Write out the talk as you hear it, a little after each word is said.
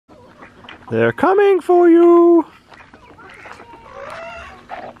They're coming for you!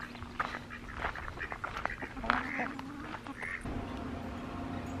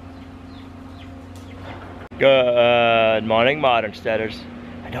 Good morning, Modern Steaders.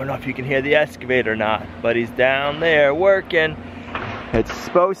 I don't know if you can hear the excavator or not, but he's down there working. It's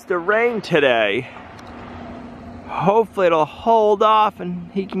supposed to rain today. Hopefully it'll hold off and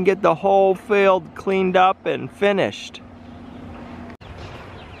he can get the whole field cleaned up and finished.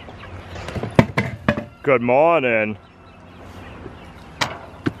 Good morning.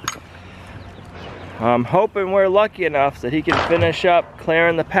 I'm hoping we're lucky enough that he can finish up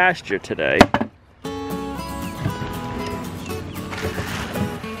clearing the pasture today.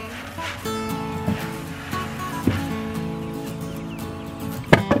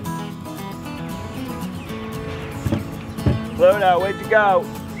 Lumnah, where'd you go?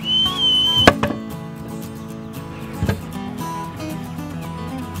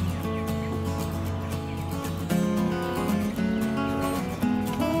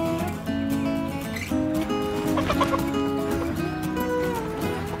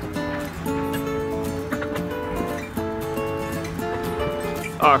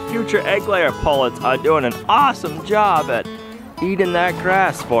 Our future egg layer pullets are doing an awesome job at eating that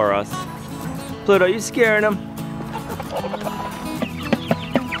grass for us. Pluto, you scaring them?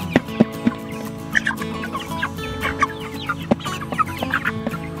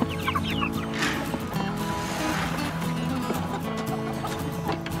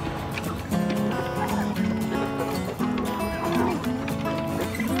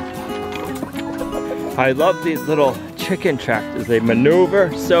 I love these little chicken tractors. They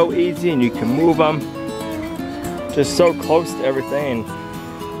maneuver so easy and you can move them just so close to everything.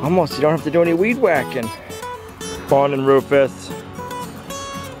 Almost you don't have to do any weed whacking. Morning, Rufus.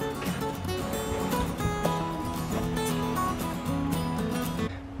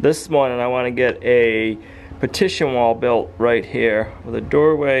 This morning I want to get a partition wall built right here with a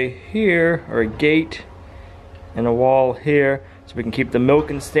doorway here, or a gate, and a wall here, so we can keep the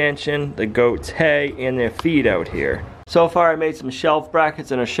milking stanchion, the goats' hay, and their feed out here. So far I made some shelf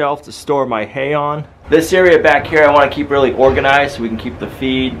brackets and a shelf to store my hay on. This area back here I want to keep really organized so we can keep the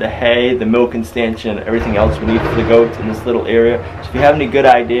feed, the hay, the milking stanchion, everything else we need for the goats in this little area. So if you have any good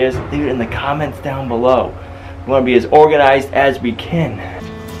ideas, leave it in the comments down below. We want to be as organized as we can.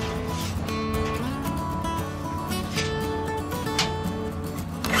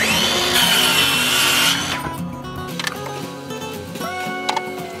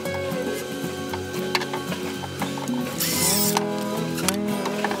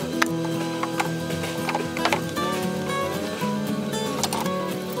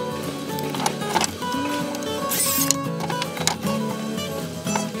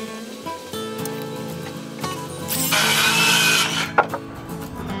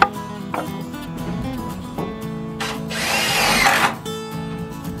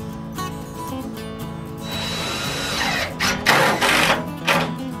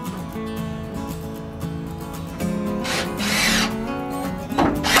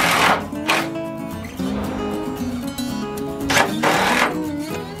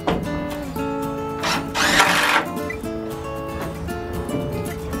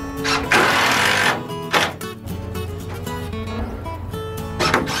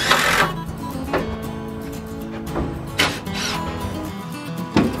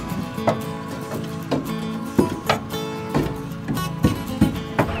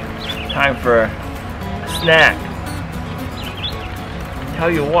 Time for a snack. Tell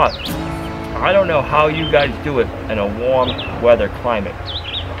you what, I don't know how you guys do it in a warm weather climate.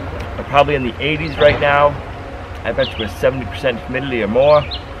 We're probably in the 80s right now. I bet you we're 70% humidity or more.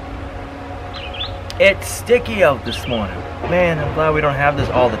 It's sticky out this morning. Man, I'm glad we don't have this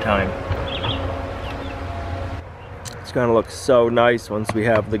all the time. It's gonna look so nice once we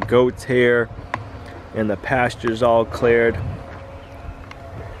have the goats here and the pastures all cleared.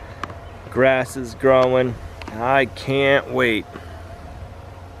 Grass is growing. I can't wait.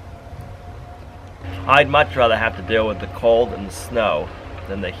 I'd much rather have to deal with the cold and the snow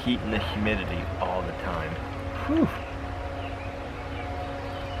than the heat and the humidity all the time. Whew.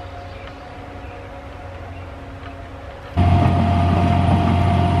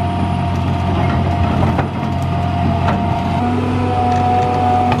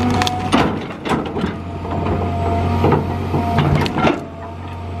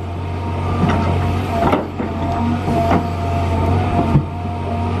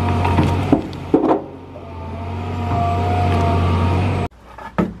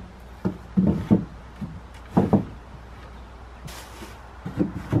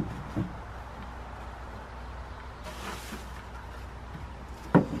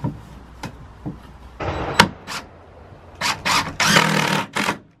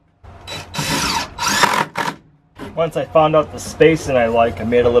 Once I found out the spacing I like, I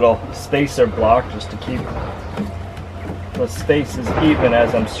made a little spacer block just to keep the spaces even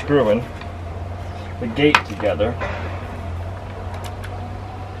as I'm screwing the gate together.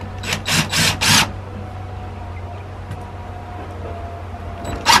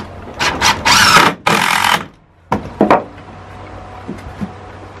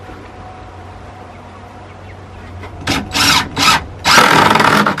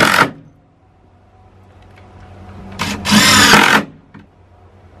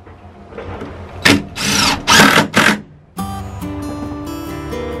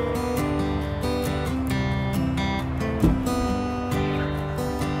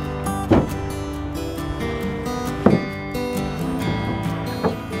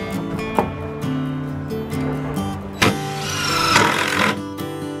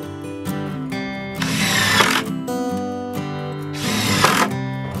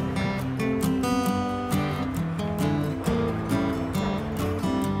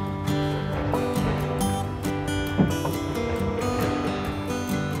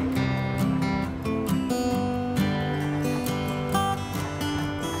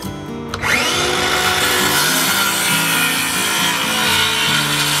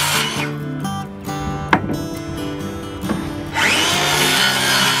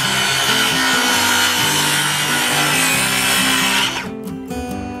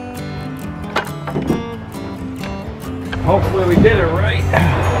 Hopefully we did it right.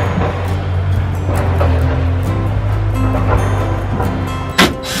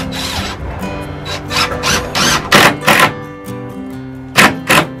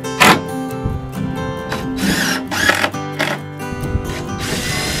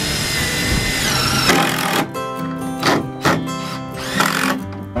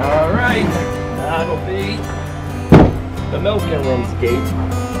 All right, that'll be the milking room's gate.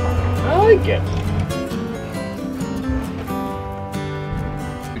 I like it.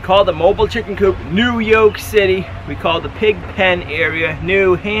 We call the mobile chicken coop New York City. We call the pig pen area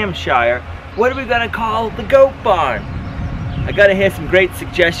New Hampshire. What are we gonna call the goat barn? I gotta hear some great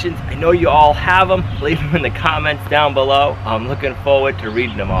suggestions. I know you all have them. Leave them in the comments down below. I'm looking forward to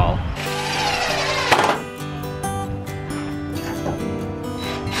reading them all.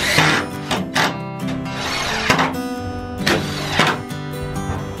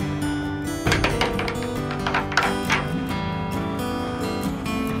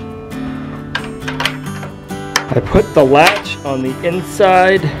 I put the latch on the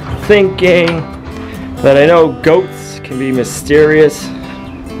inside thinking that I know goats can be mysterious,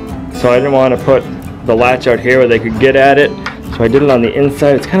 so I didn't want to put the latch out here where they could get at it, so I did it on the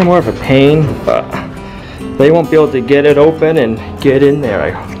inside. It's kind of more of a pain, but they won't be able to get it open and get in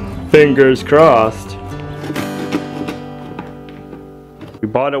there. Fingers crossed. We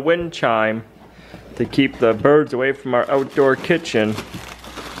bought a wind chime to keep the birds away from our outdoor kitchen.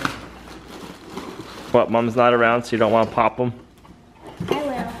 What, Mom's not around, so you don't want to pop them? I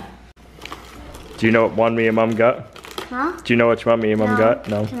will. Do you know what one me and Mom got? Huh? Do you know which one me and Mom got?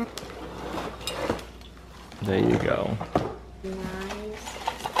 No? Can There you go. Nice.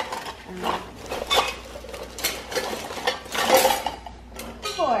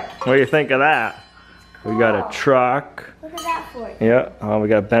 Fork. What do you think of that? Cool. We got a truck. Look at that fork. Yeah, we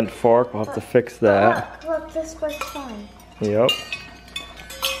got a bent fork. We'll have to fix that. Look, this was fun. Yep.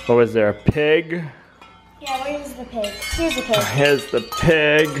 What was there? A pig? Yeah, where's the pig? Here's the pig. Here's the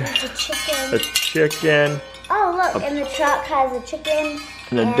pig. Here's the chicken. A chicken. Oh, look, and the truck has a chicken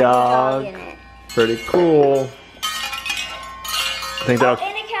And a dog. in it. Pretty cool. Think that'll...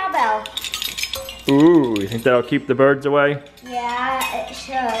 And a cowbell. Ooh, you think that'll keep the birds away? Yeah, it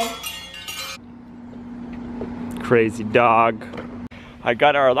should. Crazy dog. I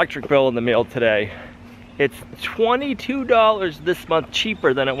got our electric bill in the mail today. It's $22 this month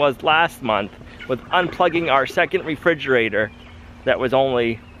cheaper than it was last month with unplugging our second refrigerator that was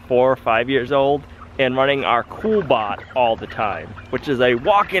only 4 or 5 years old and running our CoolBot all the time, which is a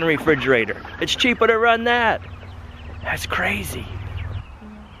walk-in refrigerator. It's cheaper to run that. That's crazy.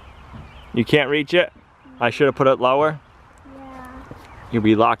 You can't reach it? I should have put it lower. Yeah. You'll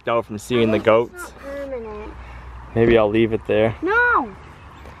be locked out from seeing the goats. It's not permanent. Maybe I'll leave it there. No!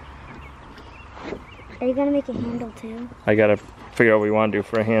 Are you gonna make a handle too? I gotta figure out what we want to do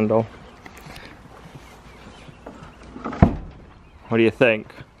for a handle. What do you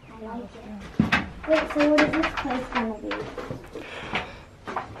think? I like it. Wait, so what is this place gonna be?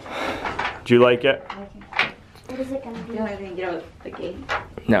 Do you like it? What is it gonna be? You're not gonna get out the gate.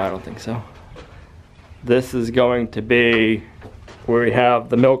 No, I don't think so. This is going to be where we have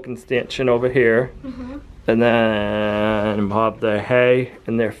the milking station over here. And then we'll have the hay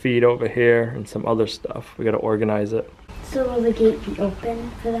and their feed over here and some other stuff. We gotta organize it. So will the gate be open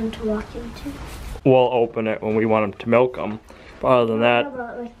for them to walk into? We'll open it when we want them to milk them. But other than that, What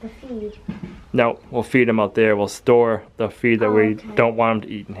about like the feed? no, we'll feed them out there. We'll store the feed that we don't want them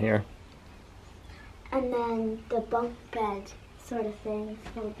to eat in here. And then the bunk bed sort of thing is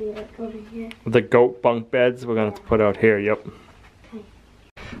going to be like over here. The goat bunk beds we're gonna have to put out here, yep. Okay.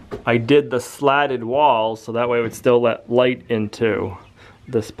 I did the slatted walls so that way it would still let light into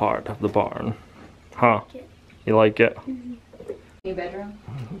this part of the barn. Huh? You like it? Mm-hmm. New bedroom?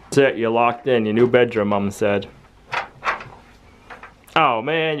 That's it, you're locked in. Your new bedroom, Mom said. Oh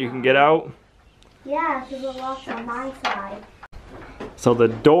man, you can get out? Yeah, because the lock's on my side. So the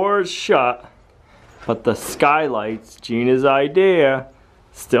door's shut, but the skylights, Gina's idea,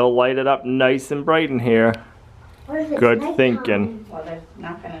 still light it up nice and bright in here. What if it's Good nighttime? thinking. Well, there's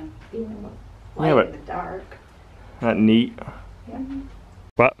not gonna be Yeah, light but- in the dark. Not neat.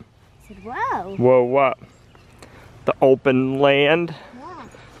 What? I said, wow. Whoa, what? The open land? Yeah.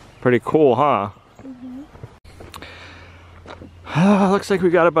 Pretty cool, huh? Looks like we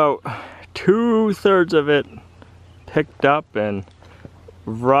got about 2/3 of it picked up and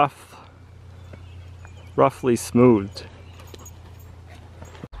roughly smoothed.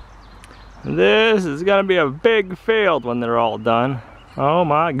 This is gonna be a big field when they're all done. Oh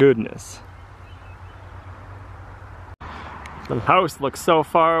my goodness. The house looks so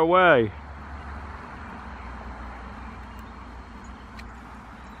far away.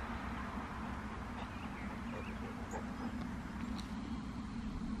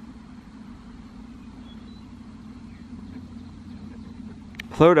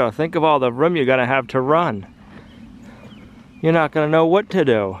 Pluto, think of all the room you're gonna have to run. You're not gonna know what to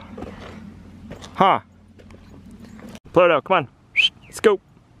do. Huh? Pluto, come on. Let's go.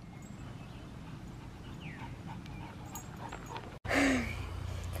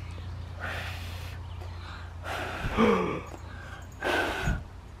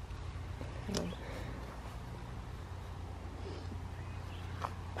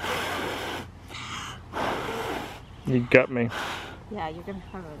 You got me. Yeah, you're gonna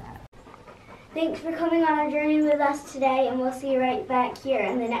cover that. Thanks for coming on our journey with us today, and we'll see you right back here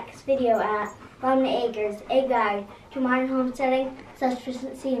in the next video at Lumnah Acres, a guide to modern homesteading,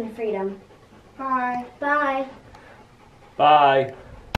 self-sufficiency, and freedom. Bye. Bye. Bye.